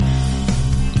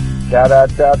Da da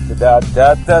da da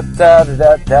da da da da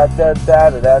da da da da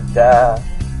da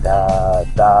da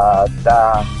da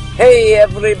da. Hey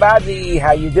everybody,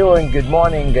 how you doing? Good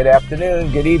morning, good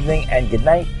afternoon, good evening, and good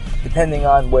night, depending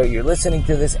on where you're listening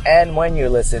to this and when you're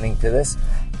listening to this.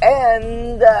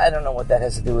 And I don't know what that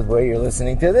has to do with where you're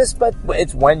listening to this, but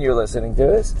it's when you're listening to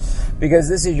this, because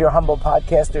this is your humble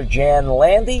podcaster, Jan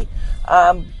Landy,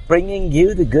 bringing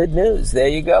you the good news. There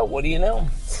you go. What do you know?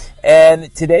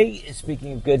 And today,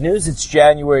 speaking of good news, it's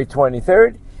January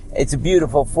 23rd. It's a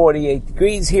beautiful 48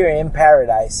 degrees here in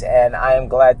paradise, and I am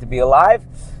glad to be alive.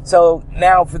 So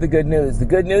now for the good news. The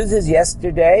good news is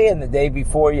yesterday and the day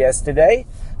before yesterday,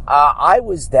 I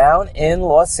was down in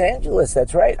Los Angeles.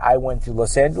 That's right. I went to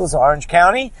Los Angeles, Orange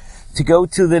County, to go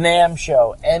to the NAMM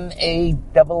show,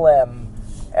 NAMM,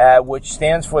 which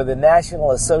stands for the National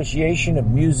Association of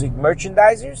Music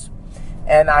Merchandisers.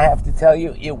 And I have to tell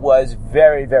you, it was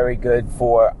very, very good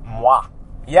for moi.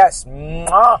 Yes,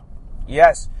 moi.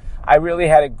 Yes. I really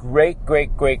had a great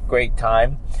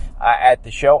time at the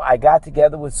show. I got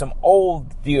together with some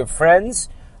old dear friends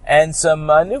and some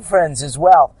new friends as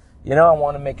well. You know, I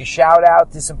want to make a shout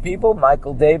out to some people.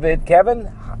 Michael, David,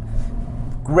 Kevin.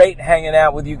 Great hanging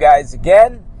out with you guys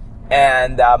again.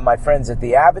 And my friends at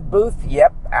the Avid booth.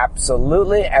 Yep,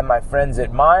 absolutely. And my friends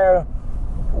at Meyer,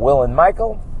 Will and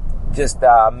Michael. Just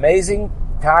amazing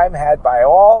time had by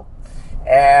all.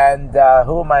 And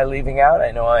who am I leaving out?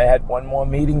 I know I had one more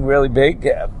meeting, really big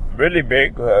show. Really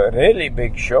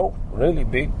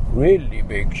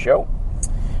big show.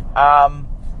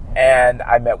 And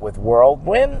I met with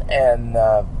Whirlwind, and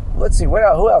let's see,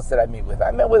 who else did I meet with?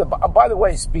 I met with, by the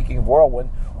way, speaking of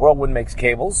Whirlwind makes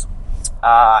cables.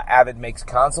 Avid makes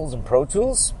consoles and Pro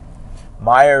Tools.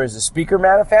 Meyer is a speaker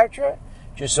manufacturer.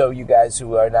 Just so you guys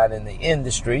who are not in the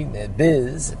industry, the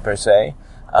biz per se,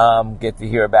 get to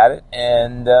hear about it.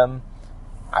 And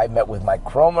I met with Mike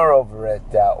Cromer over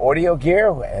at Audio Gear,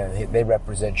 and they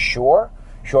represent Shure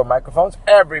microphones.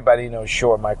 Everybody knows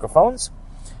Shure microphones.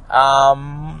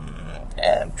 And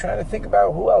I'm trying to think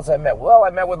about who else I met. Well,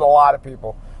 I met with a lot of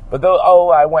people. But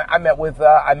I met with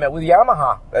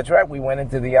Yamaha. That's right. We went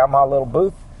into the Yamaha little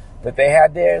booth that they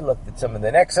had there, looked at some of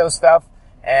the Nexo stuff,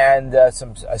 and a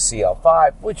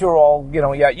CL5, which are all, you know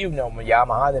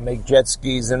Yamaha. They make jet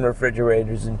skis and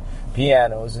refrigerators and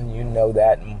pianos, and you know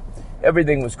that, and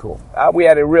everything was cool. We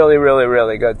had a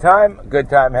really good time. A good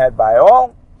time had by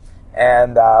all,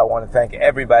 and I want to thank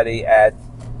everybody at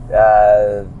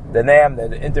the NAMM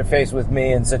that interfaced with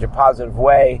me in such a positive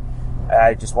way.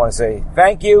 I just want to say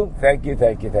thank you. And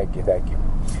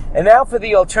now for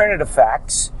the alternative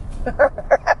facts.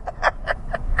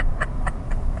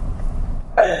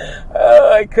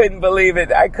 Oh, I couldn't believe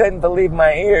it. I couldn't believe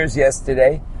my ears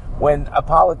yesterday when a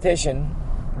politician,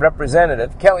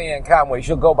 representative, Kellyanne Conway,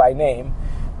 she'll go by name,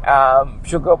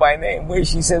 where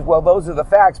she says, well, those are the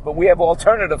facts, but we have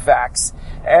alternative facts.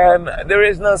 And there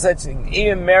is no such thing.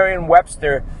 Even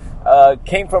Merriam-Webster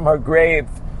came from her grave.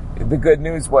 The good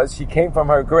news was she came from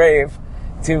her grave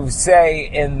to say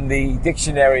in the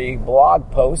dictionary blog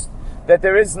post that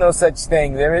there is no such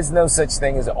thing. There is no such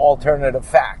thing as alternative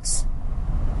facts.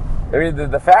 They're either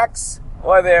the facts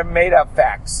or they're made-up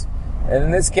facts. And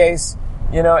in this case,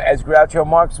 as Groucho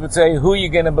Marx would say, who are you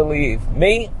going to believe,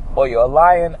 me or your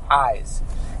lying eyes?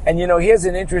 And, here's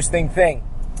an interesting thing.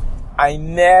 I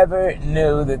never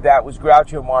knew that was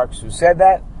Groucho Marx who said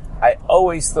that. I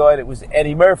always thought it was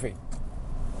Eddie Murphy.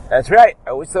 That's right.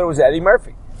 I always thought it was Eddie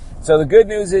Murphy. So the good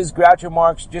news is Groucho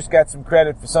Marx just got some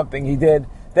credit for something he did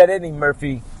that Eddie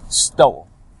Murphy stole.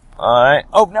 All right.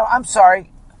 Oh, no, I'm sorry.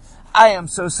 I am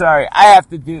so sorry. I have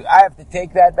to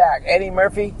take that back. Eddie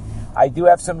Murphy, I do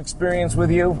have some experience with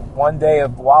you. One day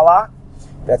of Voila.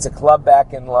 That's a club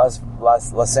back in Los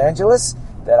Angeles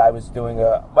that I was doing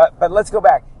but let's go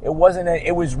back. It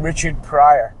was Richard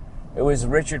Pryor. It was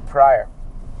Richard Pryor.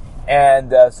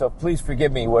 And so please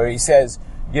forgive me where he says,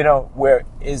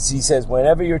 he says,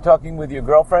 whenever you're talking with your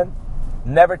girlfriend,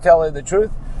 never tell her the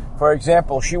truth. For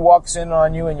example, she walks in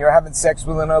on you and you're having sex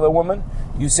with another woman.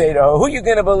 You say to her, who you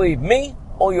going to believe, me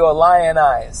or your lying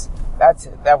eyes? That's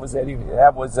it. That was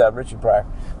Richard Pryor.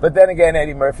 But then again,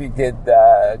 Eddie Murphy did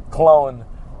clone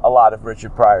a lot of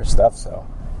Richard Pryor stuff, so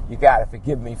you got to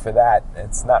forgive me for that.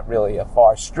 It's not really a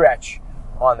far stretch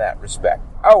on that respect.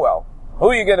 Oh, well. Who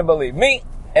are you going to believe, me,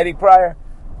 Eddie Pryor?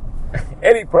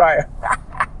 Eddie Pryor.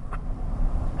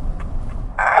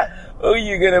 Who are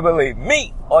you going to believe,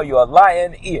 me or your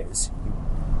lying ears?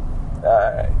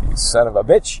 You son of a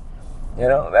bitch.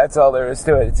 That's all there is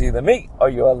to it. It's either me or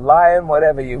you're lying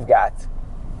whatever you've got.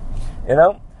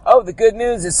 Oh, the good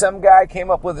news is some guy came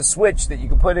up with a switch that you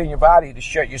can put in your body to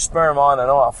shut your sperm on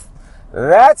and off.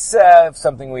 That's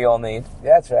something we all need.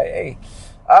 That's right. Hey,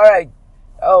 all right.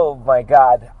 Oh my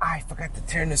God, I forgot to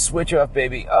turn the switch off,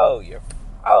 baby. Oh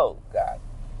God.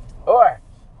 Or,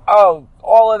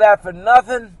 all of that for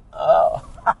nothing? Oh,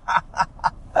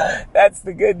 that's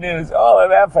the good news. All of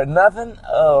that for nothing?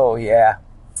 Oh yeah.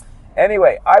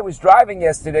 Anyway, I was driving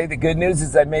yesterday. The good news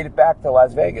is I made it back to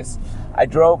Las Vegas. I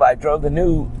drove the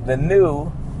new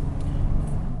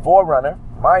 4Runner,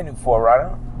 my new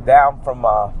 4Runner, down from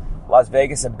Las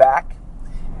Vegas and back.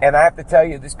 And I have to tell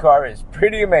you, this car is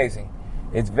pretty amazing.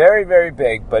 It's very, very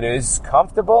big, but it is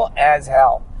comfortable as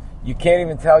hell. You can't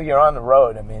even tell you're on the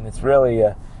road. I mean, it's really,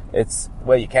 you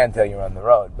can tell you're on the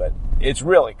road, but it's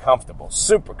really comfortable,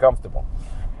 super comfortable,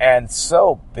 and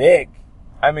so big.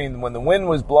 I mean, when the wind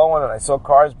was blowing and I saw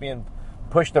cars being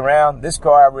pushed around, this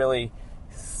car really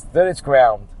stood its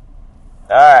ground.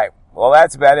 All right, well,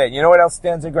 that's about it. You know what else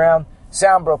stands its ground?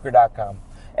 Soundbroker.com.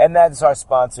 And that is our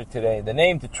sponsor today, the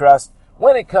name to trust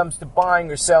when it comes to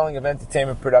buying or selling of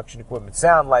entertainment production equipment,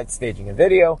 sound, light, staging, and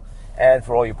video. And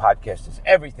for all you podcasters,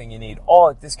 everything you need, all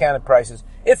at discounted prices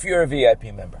if you're a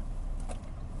VIP member.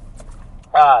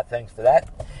 Thanks for that.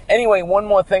 Anyway, one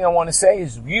more thing I want to say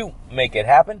is you make it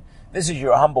happen. This is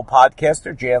your humble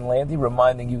podcaster, Jan Landy,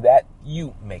 reminding you that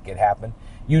you make it happen.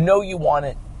 You know you want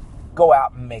it. Go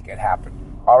out and make it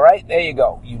happen. All right? There you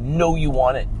go. You know you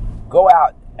want it. Go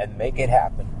out and make it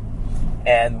happen.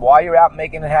 And while you're out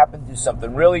making it happen, do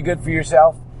something really good for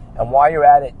yourself. And while you're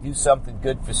at it, do something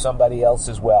good for somebody else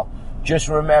as well. Just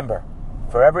remember,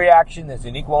 for every action, there's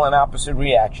an equal and opposite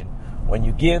reaction. When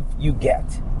you give, you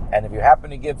get. And if you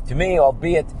happen to give to me,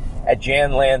 albeit at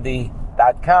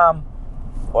janlandy.com,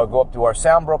 or go up to our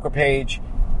Soundbroker page,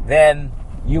 then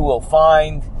you will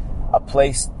find a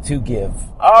place to give.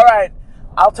 All right.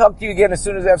 I'll talk to you again as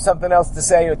soon as I have something else to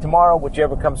say, or tomorrow,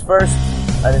 whichever comes first.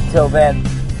 And until then,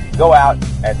 go out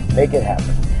and make it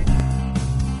happen.